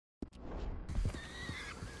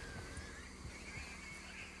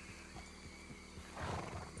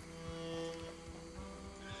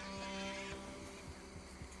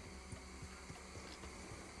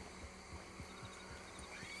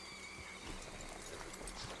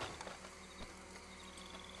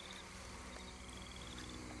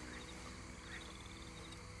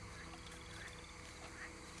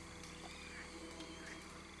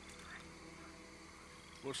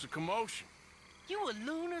What's the commotion? You a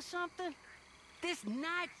loon or something? This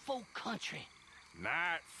night folk country.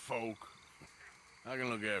 Night folk. I can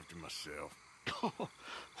look after myself.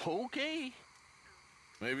 Okay.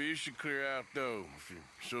 Maybe you should clear out, though, if you're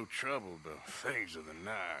so troubled by things of the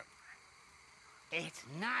night. It's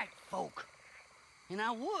night folk. And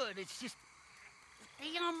I would, it's just...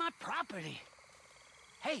 they on my property.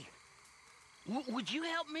 Hey, would you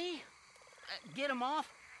help me? Get them off?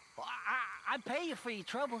 I'd pay you for your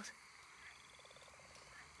troubles.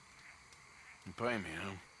 You pay me,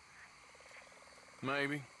 huh?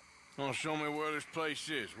 Maybe. Well, show me where this place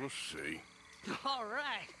is. We'll see. All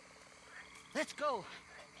right. Let's go.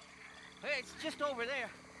 Hey, it's just over there.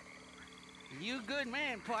 You a good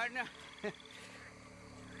man, partner.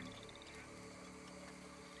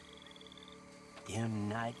 Them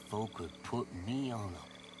night folk could put me on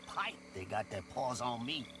a pipe. They got their paws on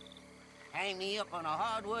me. Hang me up on a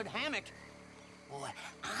hardwood hammock. Boy,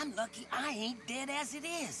 I'm lucky I ain't dead as it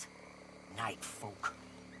is. Night folk.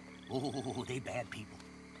 Oh, they bad people.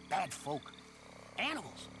 Bad folk.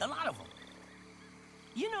 Animals, a lot of them.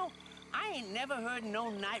 You know, I ain't never heard no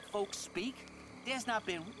night folk speak. There's not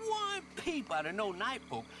been one peep out of no night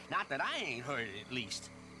folk. Not that I ain't heard it, at least.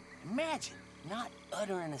 Imagine not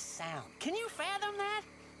uttering a sound. Can you fathom that?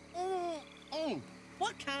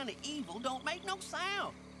 What kind of evil don't make no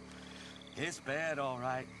sound? It's bad, all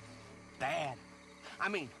right. Bad. I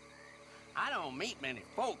mean, I don't meet many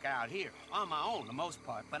folk out here, on my own the most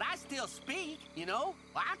part, but I still speak, you know?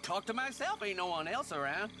 I talk to myself, ain't no one else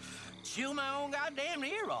around. Chew my own goddamn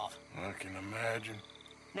ear off. I can imagine.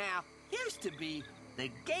 Now, used to be, the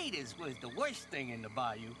gators was the worst thing in the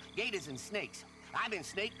bayou. Gators and snakes. I've been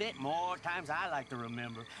snake bit more times I like to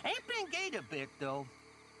remember. Ain't been gator bit, though.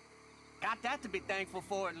 Got that to be thankful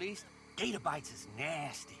for, at least. Gator bites is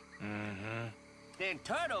nasty. Mm-hmm. Then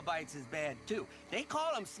turtle bites is bad, too. They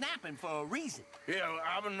call them snapping for a reason. Yeah, well,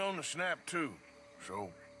 I've been known to snap, too.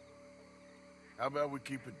 So, how about we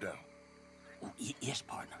keep it down? Oh, yes,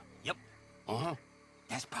 partner. Yep. Uh-huh.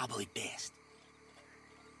 That's probably best.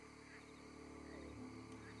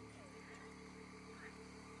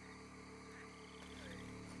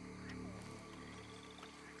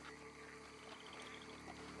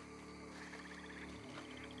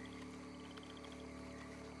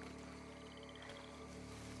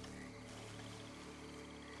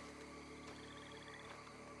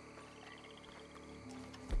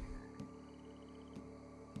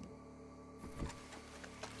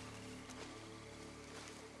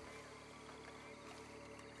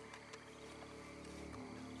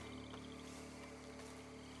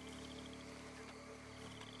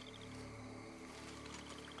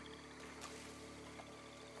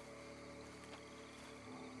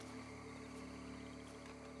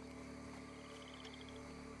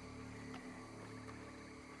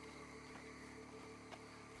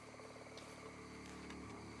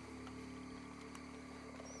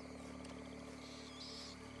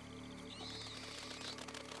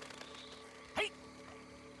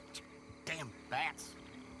 Damn bats.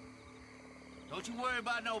 Don't you worry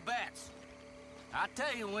about no bats. I'll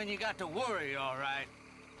tell you when you got to worry, all right.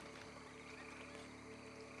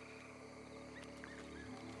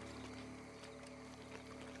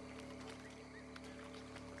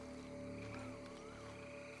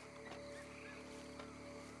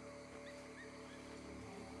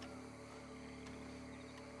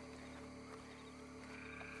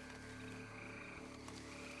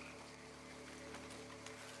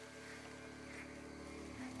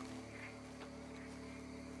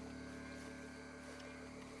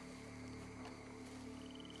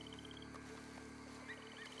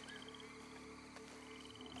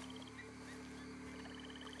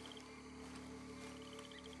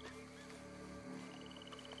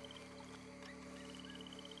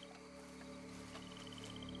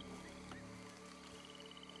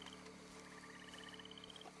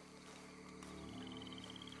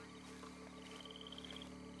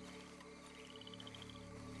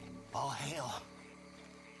 Oh, hell.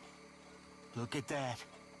 Look at that.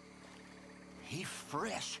 He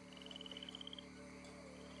fresh.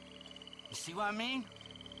 You see what I mean?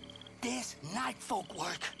 This night folk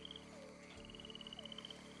work.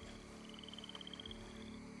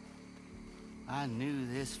 I knew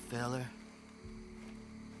this fella.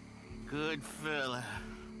 Good fella.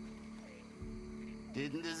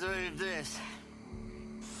 Didn't deserve this.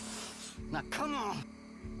 Now, come on.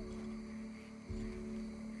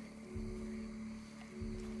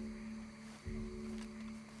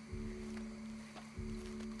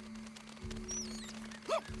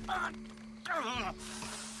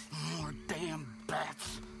 More damn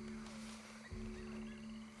bats.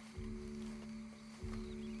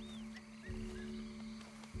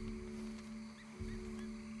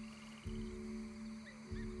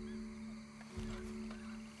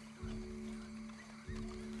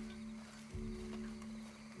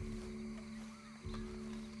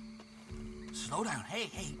 slow down. Hey,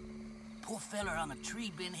 hey. Poor fella on the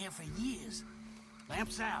tree been here for years.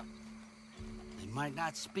 Lamps out. They might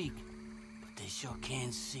not speak, but they sure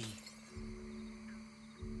can see.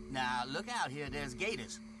 Now, look out here. There's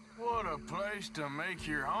gators. What a place to make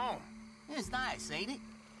your home. It's nice, ain't it?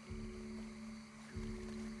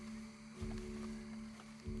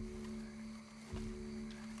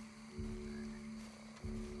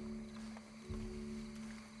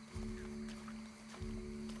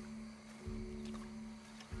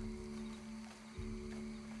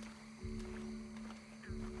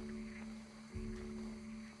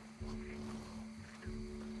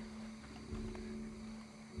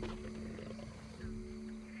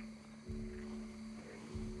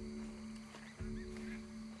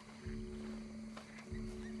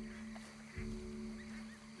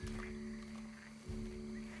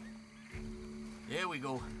 There we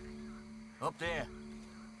go. Up there.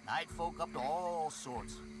 Night folk up to all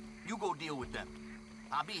sorts. You go deal with them.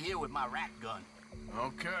 I'll be here with my rat gun.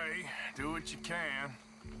 Okay, do what you can.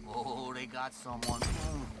 Oh, they got someone.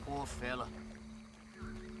 Poor fella.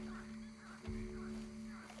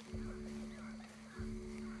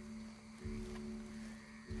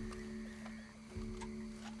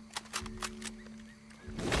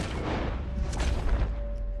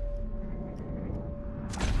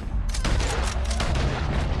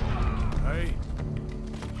 Hey,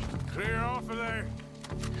 clear off of there.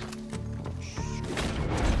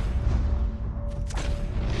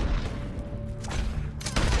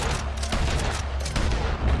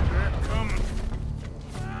 They're coming.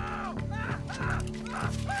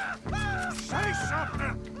 Say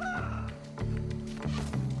something!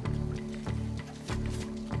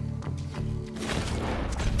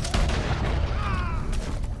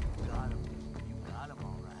 Got him. You got him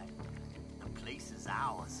all right. The place is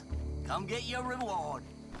ours. Come get your reward.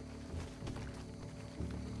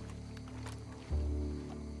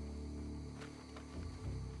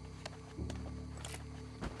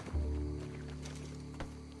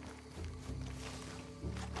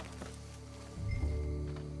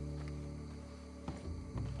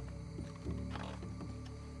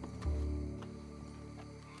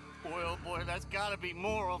 Boy, oh boy, that's gotta be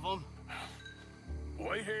more of them.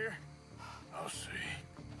 Wait here. I'll see.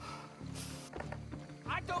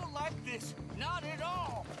 I don't like this. Not at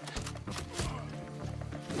all.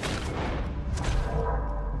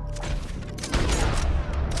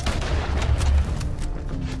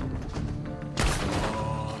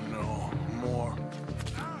 Oh, no. More.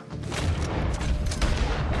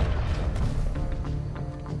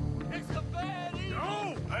 It's a bad evil.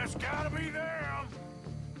 No! That's gotta be them!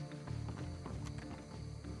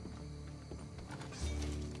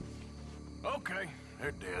 Okay,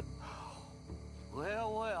 they're dead.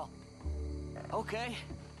 Well, well. Okay.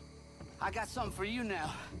 I got something for you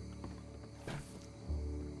now.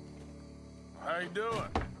 How you doing?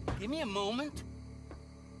 Give me a moment.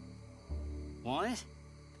 Want it?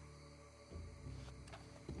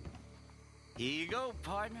 Here you go,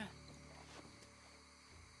 partner.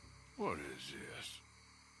 What is this?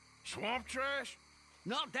 Swamp trash?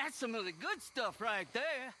 No, that's some of the good stuff right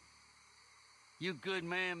there. You good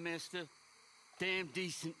man, mister. Damn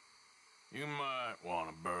decent. You might want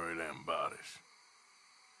to bury them bodies.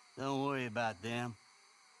 Don't worry about them.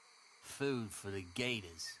 Food for the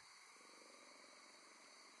gators.